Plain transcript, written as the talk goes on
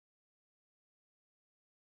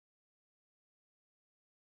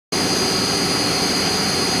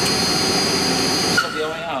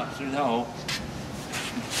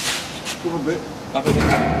up a bit. Up a bit.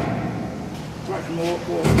 Fraction more,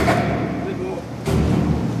 more. A bit more.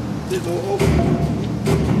 A bit more. Up.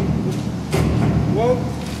 Whoa.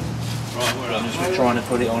 Right, where I'm just trying to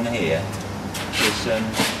put it on here.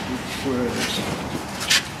 Where is it?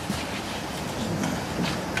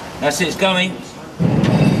 That's it, it's going.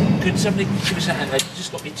 Could somebody give us a hand? They've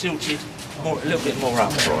just got to be tilted more, a little bit more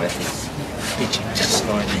upright. It's pitching just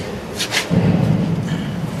slightly.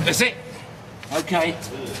 That's it. Okay.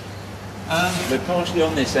 We're partially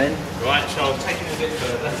on this end. Right, so I'll take it a bit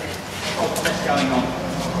further. What's going on?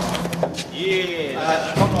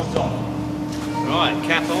 Yeah. Cockles on. Right,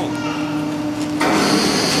 cap on.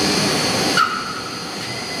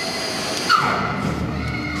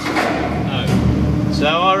 Oh. So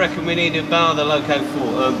I reckon we need to bar the loco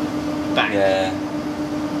for back. Yeah.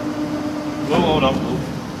 Well, hold on.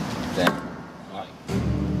 Then. Right.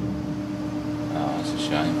 Oh, that's a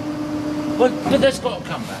shame. But that's got to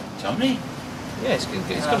come back, Tony. Yeah, it's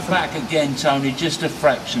got to back again, Tony. Just a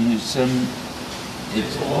fraction. It's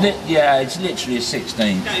yeah, it's literally a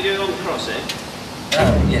 16. Can you do it on the crosshead?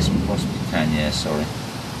 Yes, we possibly can. Yeah, sorry.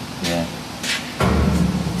 Yeah.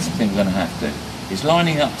 I think we're going to have to. It's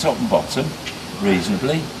lining up top and bottom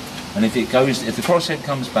reasonably, and if the crosshead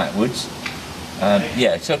comes backwards,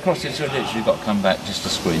 yeah. So crosshead's literally got to come back just a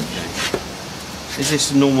squinch. Is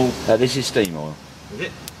this normal? This is steam oil. Is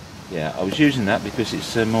it? Yeah, I was using that because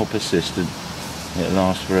it's more persistent. It'll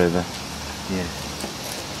last forever. Yeah.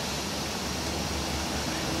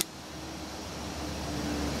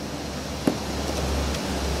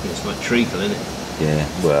 It's like treacle, isn't it? Yeah,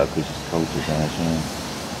 well, because it's cold today, yeah.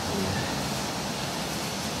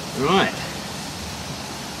 Right.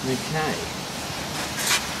 Okay.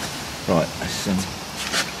 Right, that's,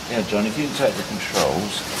 yeah, John, if you can take the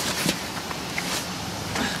controls.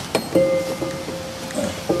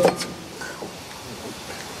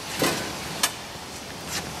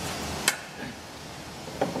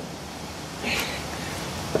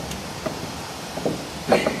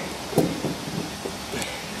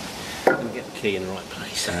 Key in the right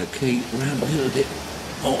place. Key round a little bit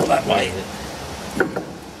more that way.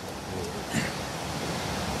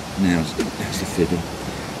 Now that's the fiddle.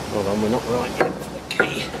 Hold on, we're not right yet for the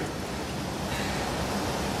key.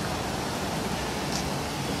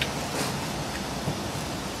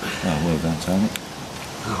 Oh, well done, Tony.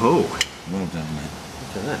 Oh, Well done, mate.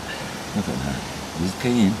 look at that. Look at that. Is the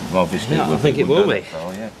key in? Well, obviously, Yeah, I think it will be.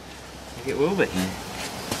 Oh, yeah. I think it will be.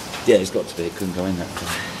 Yeah, it's got to be. It couldn't go in that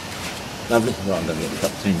far. Lovely. Right, I'm going to get the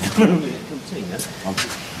cup of tea now. Cup of tea, yeah?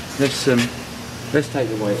 Let's take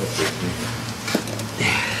the weight off this thing.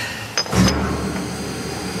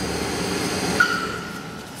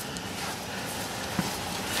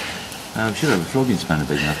 Should have a flogging spanner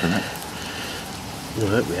big enough for that. I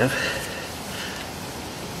hope we have.